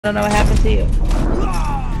I don't know what happened to you.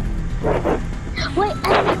 Wait,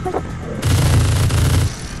 I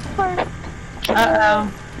first.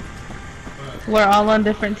 Uh-oh. We're all on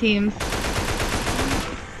different teams.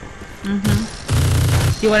 Do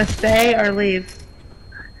you want to stay or leave?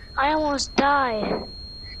 I almost died.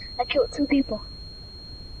 I killed 2 people.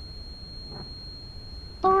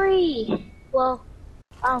 3. Well,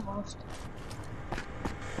 almost.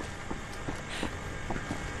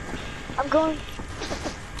 I'm going.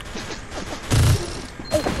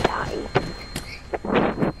 I died.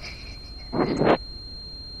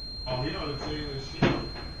 Oh, he on the team and shit.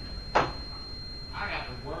 I got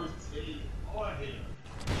the worst team on here.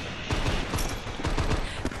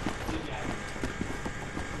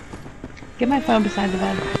 Get my phone beside the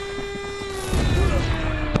bed.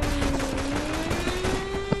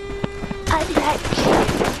 I'm back.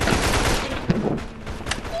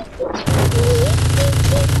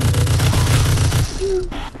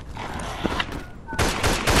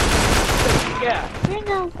 Yeah. Bring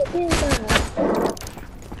out the pizza.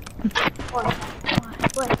 What?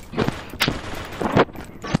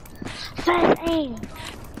 Fast aim.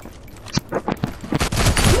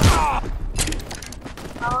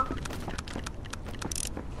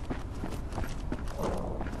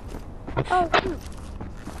 Oh, shoot.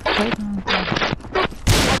 I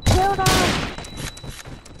killed him.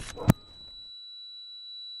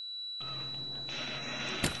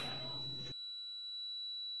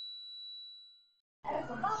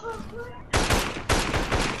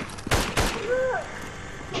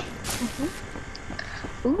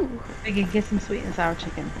 Ooh. We could get some sweet and sour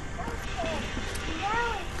chicken.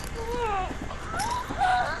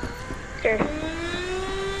 Sure.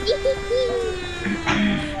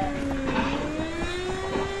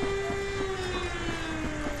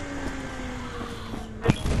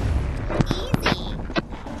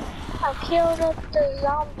 I killed up the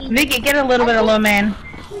zombie. Vicky, get a little bit of low man.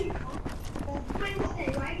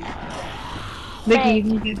 Vicky, you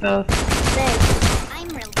can get both. I'm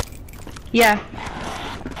real. Yeah.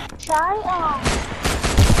 Try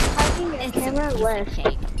having your camera left.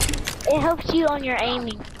 It helps you on your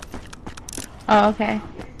aiming. Oh, okay.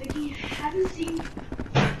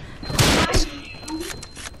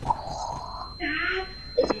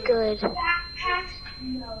 It's good.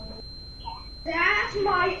 That's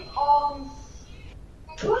my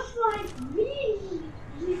just like me.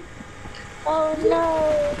 Oh no.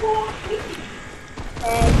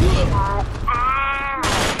 Headshot. Ow.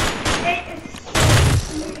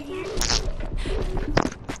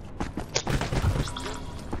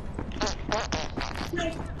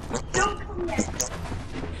 Don't come yet.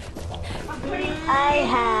 I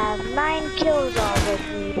have 9 kills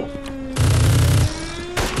already.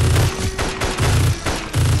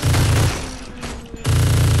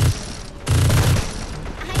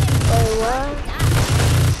 Wait, what?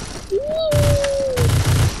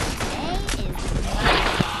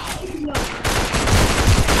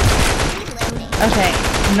 Okay,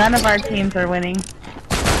 none of our teams are winning.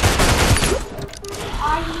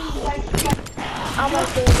 I'm a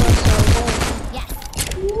favorite so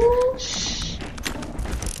Shh.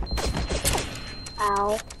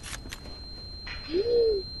 Ow.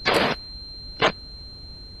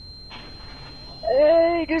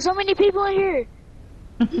 Hey, there's so many people in here.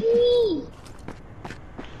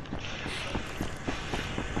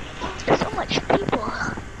 There's so much people.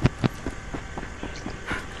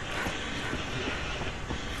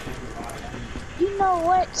 You know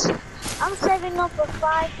what? I'm saving up for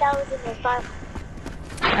 5,500.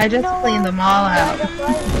 I just cleaned them all out.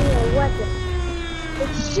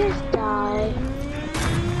 Let's just die.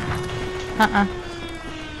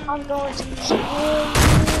 I'm going to kill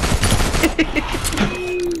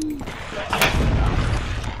you.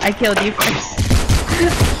 I killed you first.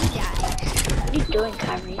 What are you doing,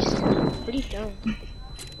 Kyrie's? What are you doing?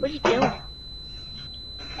 What are you doing?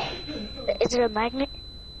 Is it a magnet?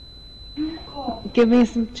 Give me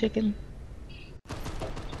some chicken.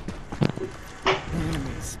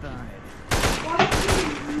 Enemy spotted.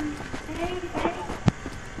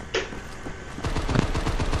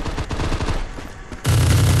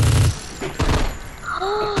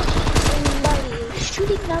 Somebody is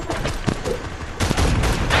shooting nothing.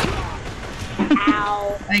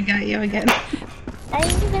 Ow. I got you again. I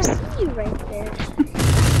didn't even see you right there.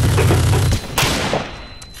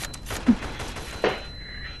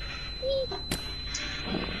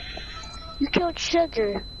 You killed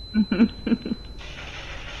Sugar.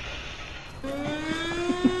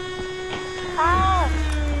 Ah!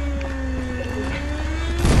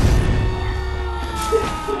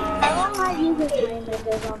 How long have you been playing with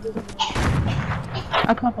the zombies?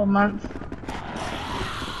 A couple months.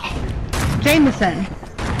 Jameson.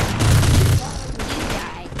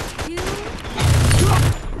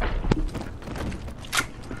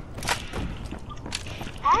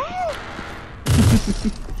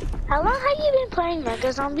 How long have you been playing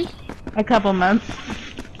Mega Zombie? A couple months.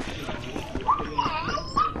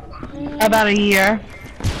 About a year.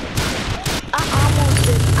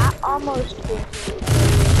 I almost did.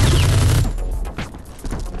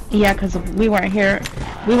 Yeah, because we weren't here.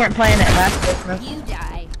 We weren't playing it last Christmas. You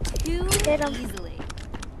die too easily.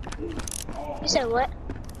 You said what?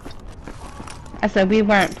 I said we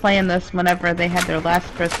weren't playing this whenever they had their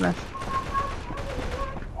last Christmas.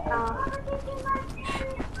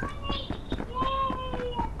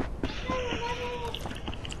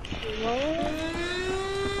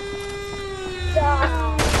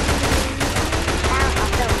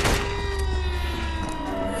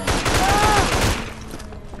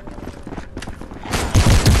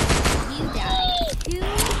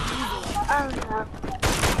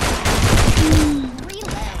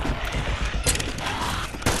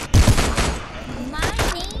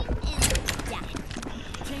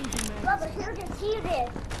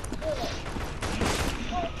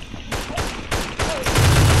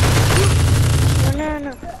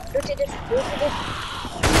 No. Look at this.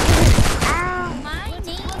 Ow. My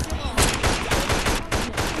name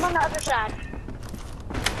Come on the other side.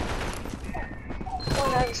 Come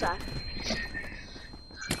on the other side.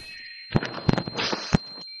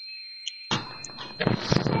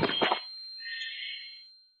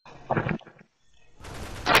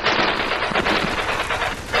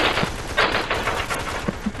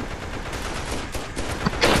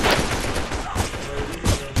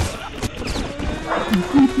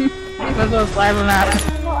 Let's go slide on out.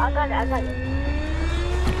 No, I got it.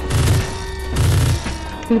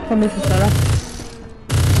 Can you pour me some soda?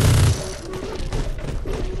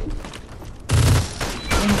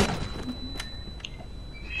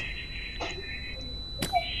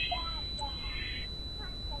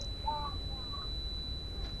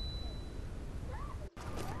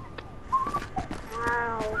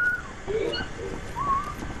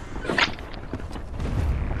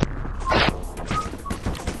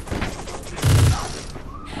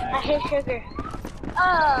 I hit sugar.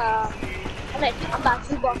 Okay, I'm back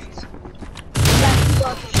 2 boxes.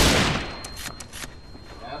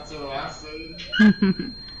 That's what I said.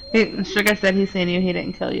 Sugar said he seen you, he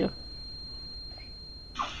didn't kill you.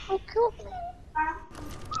 Oh, cool.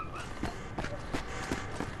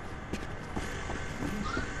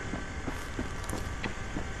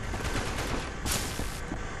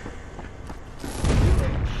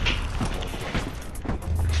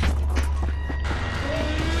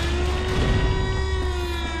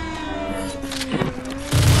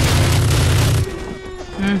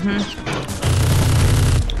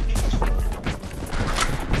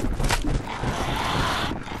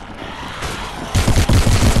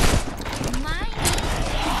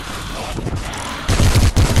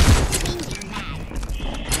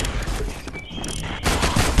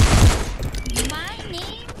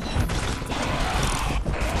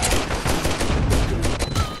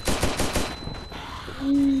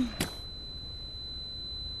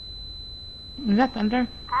 Is that thunder?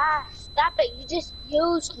 Ah, stop it. You just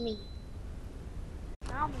used me.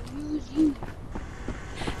 I'm gonna use you.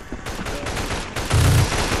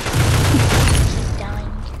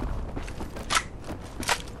 Dying.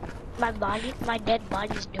 My dead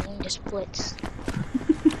body's doing the splits.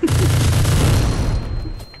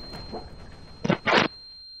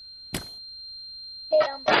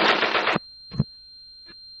 Damn.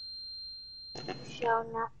 Shall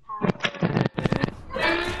not pass.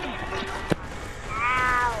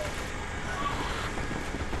 Ow.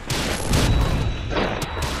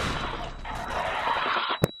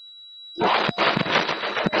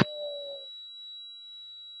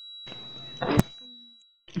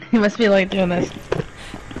 You must be like doing this.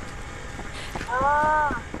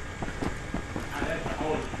 Ah.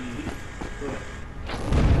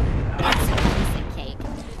 It's a piece of cake.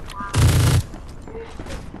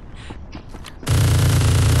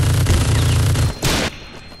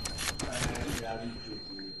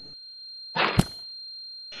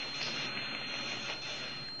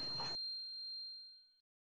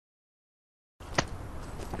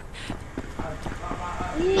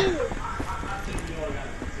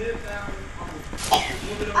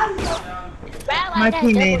 My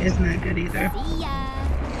teammate is not good either. See ya.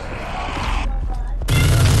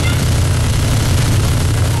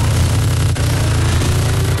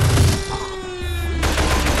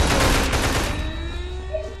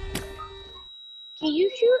 Can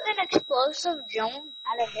you shoot an explosive drone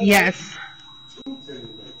out of it? Yes.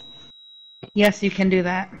 Yes, you can do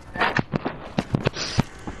that.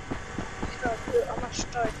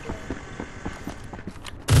 What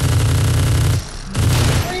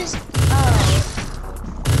is? Oh,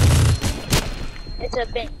 it's a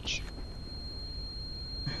bench.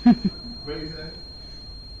 What you say?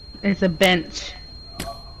 It's a bench.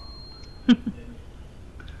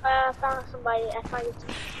 I found somebody. I found it.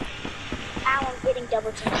 Now I'm getting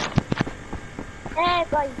double teamed. Hey,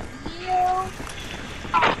 but you.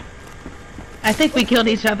 I think we killed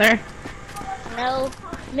each other. No,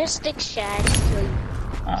 Mystic Shad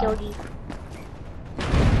killed you.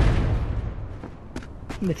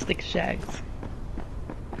 Mystic Shags.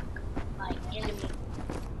 My enemy.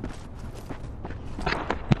 I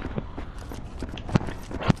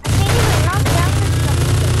can't even knock down the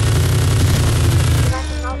I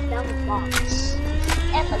can knock down the box.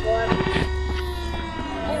 And the door.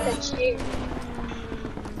 And the chair.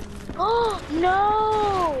 Oh,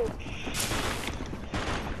 no!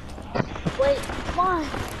 Wait, why?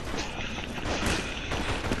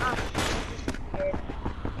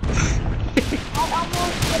 I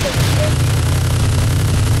almost did it.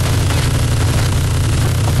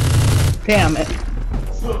 Damn it.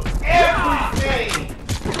 So everything.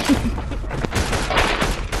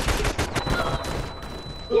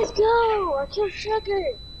 Let's go! I killed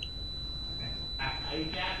Sugar!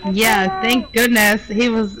 Yeah, thank goodness he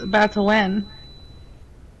was about to win.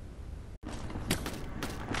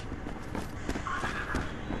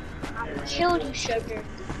 I killed you, Sugar.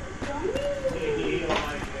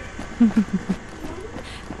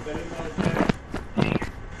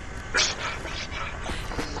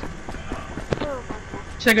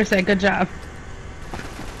 Sugar said, good job.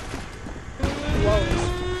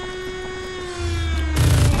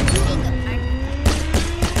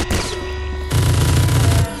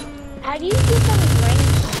 How do you get those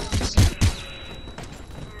range?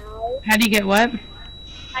 How do you get what?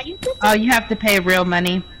 How do you get Oh, you have to pay real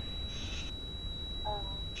money.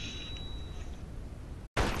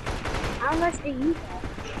 How much do you get?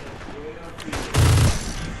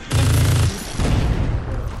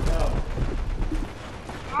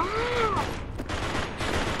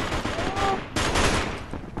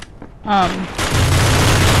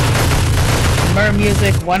 Mer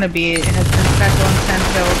Music Wannabe has been special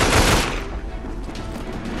incentive.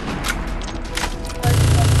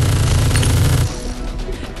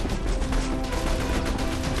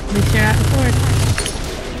 At least you're not in fourth.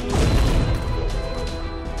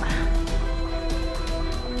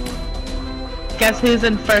 Guess who's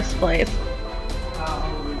in first place?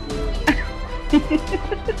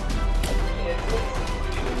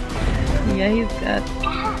 Yeah, he's good.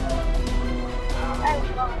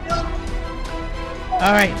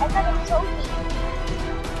 Alright. I got a trophy.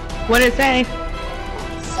 What did it say?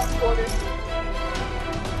 Supporter.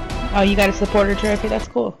 Oh, you got a supporter trophy? That's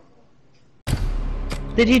cool.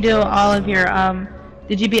 Did you do all of your,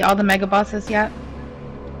 did you beat all the mega bosses yet?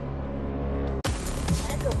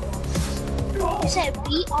 You said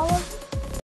beat all of them?